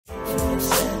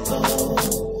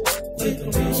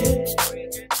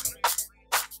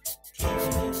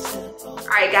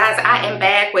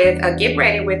with Get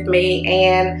Ready With Me,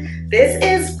 and this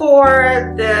is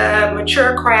for the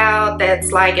mature crowd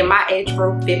that's like in my age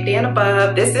group, 50 and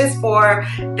above. This is for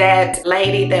that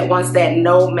lady that wants that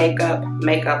no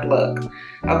makeup look,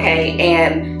 okay?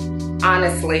 And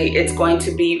honestly, it's going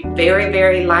to be very,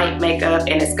 very light makeup,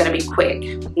 and it's going to be quick.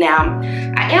 Now,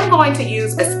 I am going to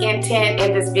use a skin tint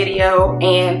in this video,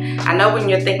 and I know when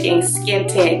you're thinking skin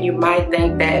tint, you might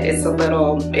think that it's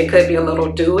it could be a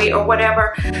little dewy or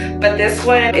whatever, but this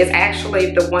one is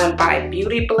actually the one by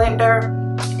Beauty Blender,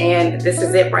 and this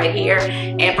is it right here.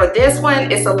 And for this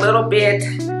one, it's a little bit,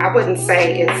 I wouldn't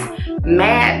say it's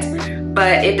matte,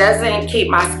 but it doesn't keep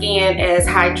my skin as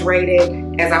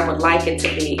hydrated as I would like it to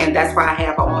be, and that's why I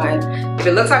have on, if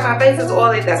it looks like my face is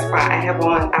oily, that's why I have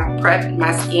on, I've prepped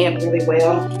my skin really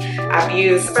well. I've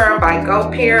used Serum by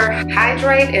GoPure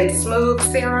Hydrate and Smooth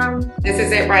Serum. This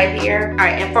is it right here. All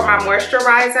right, and for my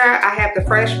moisturizer, I have the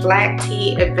Fresh Black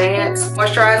Tea Advanced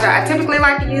Moisturizer. I typically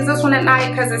like to use this one at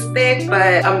night because it's thick,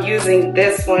 but I'm using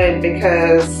this one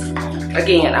because,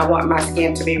 again, I want my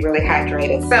skin to be really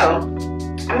hydrated. So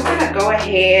I'm gonna go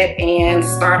ahead and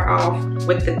start off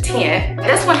with the tint.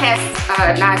 This one has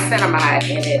niacinamide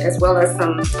in it, as well as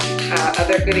some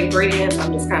other good ingredients.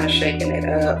 I'm just kind of shaking it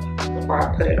up before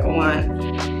I put it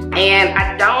on. And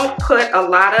I don't put a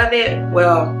lot of it.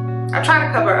 Well, I try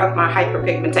to cover up my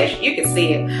hyperpigmentation. You can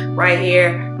see it right here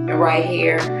and right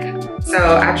here.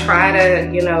 So I try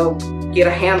to, you know, get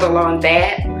a handle on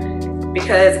that,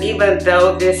 because even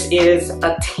though this is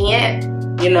a tint,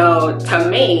 you know, to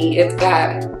me, it's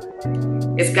got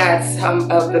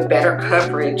some of the better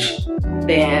coverage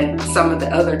than some of the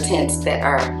other tints that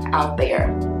are out there.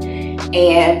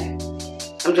 And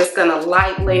I'm just gonna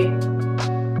lightly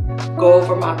go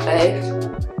over my face,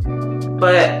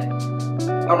 but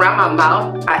around my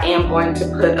mouth, I am going to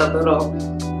put a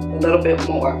little bit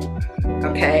more,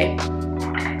 okay?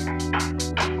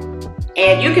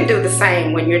 And you can do the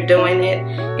same when you're doing it.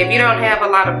 If you don't have a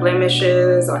lot of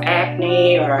blemishes or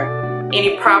acne or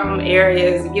any problem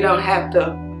areas, you don't have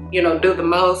to, you know, do the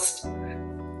most,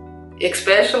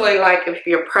 especially like if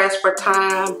you're pressed for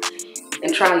time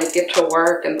and trying to get to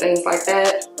work and things like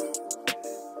that.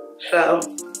 So,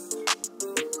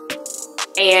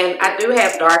 and I do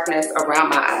have darkness around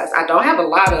my eyes. I don't have a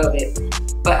lot of it,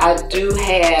 but I do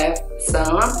have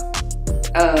some.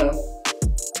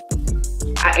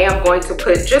 I am going to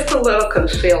put just a little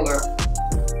concealer,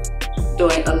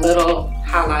 doing a little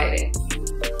highlighting,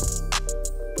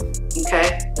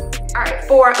 okay? All right,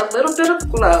 for a little bit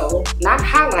of glow, not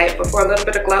highlight, but for a little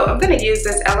bit of glow, I'm gonna use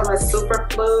this Element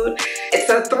Superfood. It's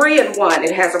a 3-in-1.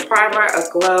 It has a primer, a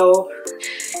glow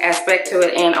aspect to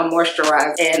it, and a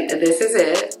moisturizer, and this is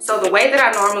it. So the way that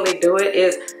I normally do it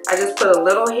is I just put a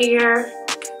little here,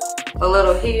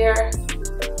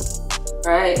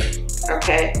 right?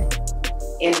 Okay.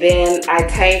 And then I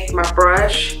take my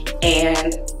brush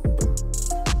and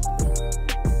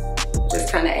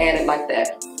just kind of add it like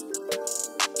that.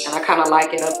 And I kind of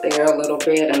like it up there a little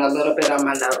bit and a little bit on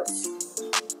my nose.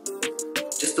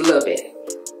 Just a little bit.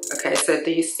 Okay, so do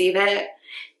you see that?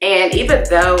 And even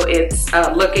though it's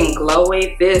looking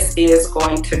glowy, this is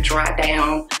going to dry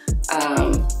down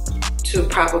to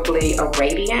probably a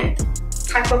radiant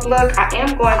type of look. I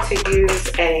am going to use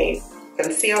a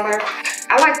concealer.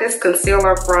 I like this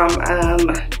concealer from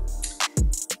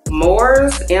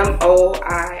Moira's,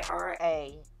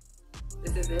 M-O-I-R-A.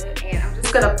 This is it. And I'm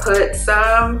just gonna put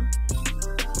some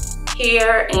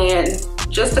here, and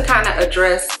just to kind of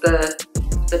address the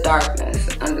darkness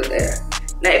under there.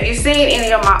 Now, if you've seen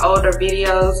any of my older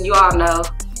videos, you all know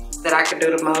that I can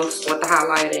do the most with the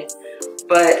highlighting.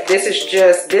 But this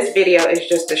video is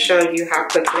just to show you how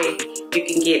quickly you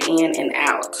can get in and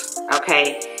out,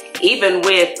 okay? Even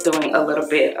with doing a little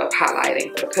bit of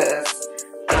highlighting, because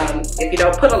if you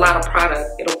don't put a lot of product,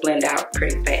 it'll blend out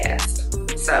pretty fast.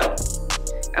 So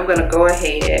I'm gonna go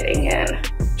ahead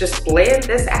and just blend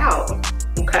this out,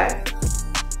 okay?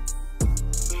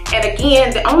 And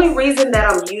again, the only reason that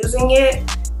I'm using it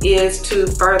is to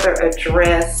further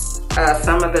address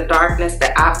some of the darkness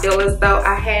that I feel as though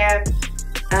I have,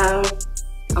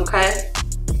 okay?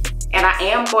 And I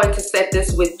am going to set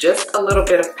this with just a little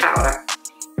bit of powder.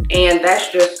 And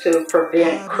that's just to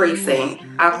prevent creasing.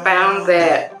 I found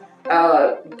that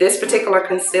this particular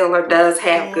concealer does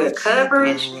have good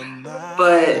coverage,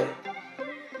 but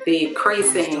the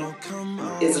creasing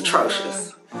is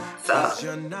atrocious. So,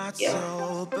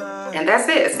 yeah. And that's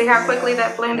it. See how quickly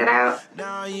that blended out?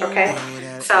 Okay.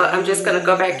 So I'm just going to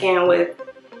go back in with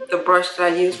the brush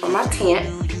that I used for my tint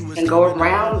and go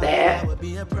around that.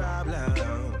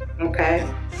 Okay.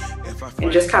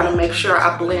 And just kind of make sure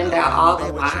I blend out all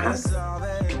the lines.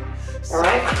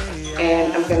 Alright,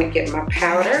 and I'm going to get my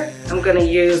powder. I'm going to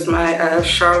use my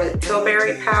Charlotte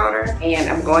Tilbury powder, and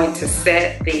I'm going to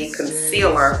set the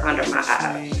concealer under my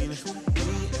eyes.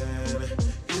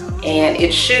 And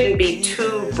it shouldn't be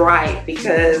too bright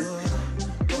because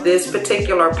this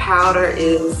particular powder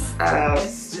is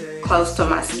close to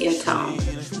my skin tone.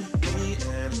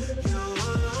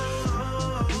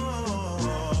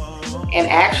 And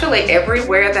actually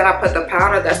everywhere that I put the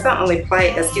powder, that's the only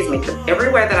place,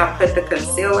 everywhere that I put the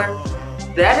concealer,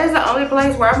 that is the only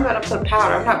place where I'm going to put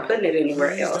powder. I'm not putting it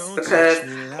anywhere else because,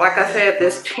 like I said,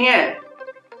 this tint,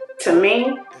 to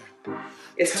me,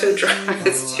 it's too dry.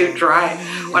 It's too dry.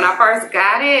 When I first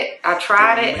got it, I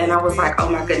tried it and I was like, oh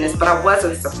my goodness, but I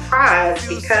wasn't surprised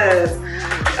because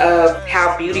of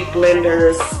how Beauty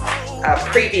Blender's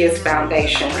previous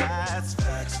foundation,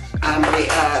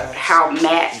 how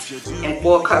matte and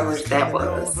full coverage that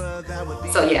was.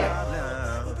 So yeah.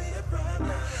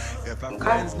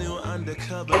 Okay.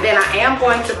 And then I am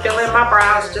going to fill in my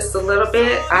brows just a little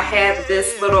bit. I have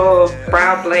this little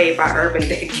brow blade by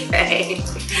Decay.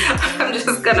 I'm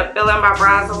just gonna fill in my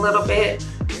brows a little bit.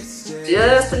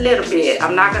 Just a little bit.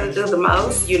 I'm not gonna do the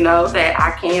most. You know that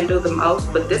I can do the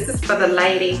most, but this is for the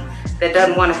lady that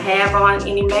doesn't want to have on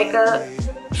any makeup.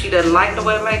 She doesn't like to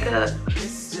wear makeup,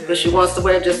 but she wants to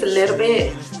wear just a little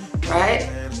bit, right?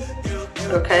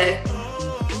 Okay.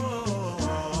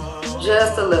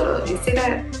 Just a little. You see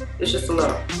that? It's just a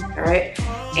little. Alright.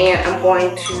 And I'm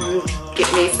going to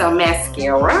get me some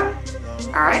mascara.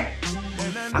 Alright.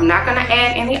 I'm not going to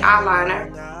add any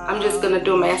eyeliner. I'm just going to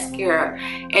do mascara.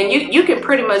 And you can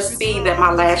pretty much see that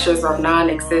my lashes are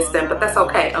non-existent, but that's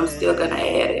okay. I'm still going to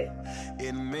add it.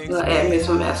 I'm going to add me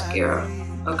some mascara.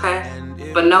 Okay?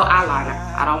 But no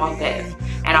eyeliner. I don't want that.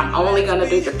 And I'm only going to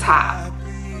do the top.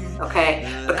 Okay?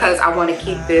 Because I want to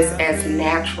keep this as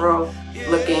natural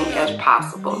looking as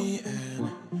possible.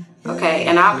 Okay,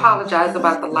 and I apologize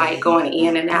about the light going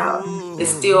in and out. It's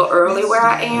still early where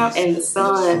I am and the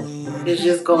sun is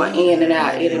just going in and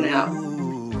out, in and out.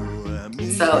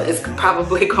 So it's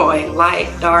probably going light,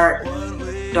 dark,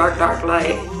 dark, dark,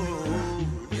 light.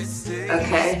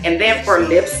 Okay, and then for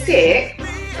lipstick,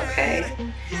 okay,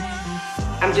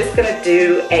 I'm just gonna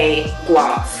do a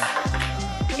gloss.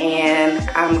 And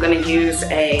I'm gonna use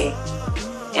a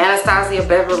Anastasia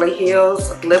Beverly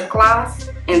Hills lip gloss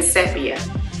in Sepia.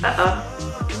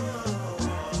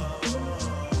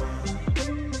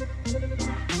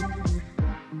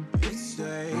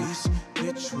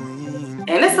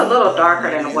 And it's a little darker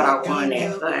than what I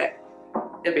wanted, but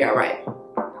it'll be all right.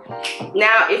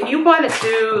 Now, if you want to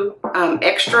do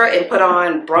extra and put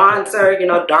on bronzer, you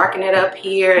know, darken it up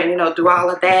here and, you know, do all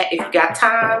of that, if you got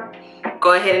time,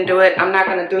 go ahead and do it. I'm not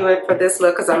going to do it for this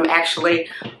look because I'm actually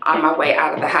on my way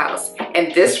out of the house.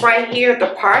 And this right here,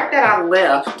 the part that I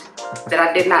left that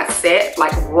I did not set,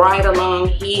 like right along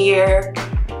here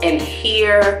and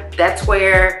here, that's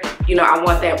where, you know, I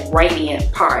want that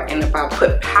radiant part. And if I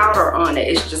put powder on it,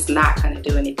 it's just not going to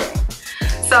do anything.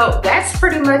 So that's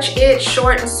pretty much it,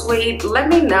 short and sweet. Let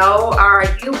me know,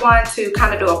 you want to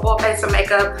kind of do a full face of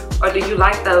makeup, or do you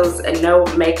like those no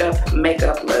makeup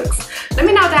looks? Let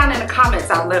me know down in the comments.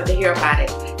 I'd love to hear about it.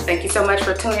 Thank you so much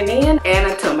for tuning in, and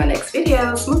until my next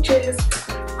video, smooches.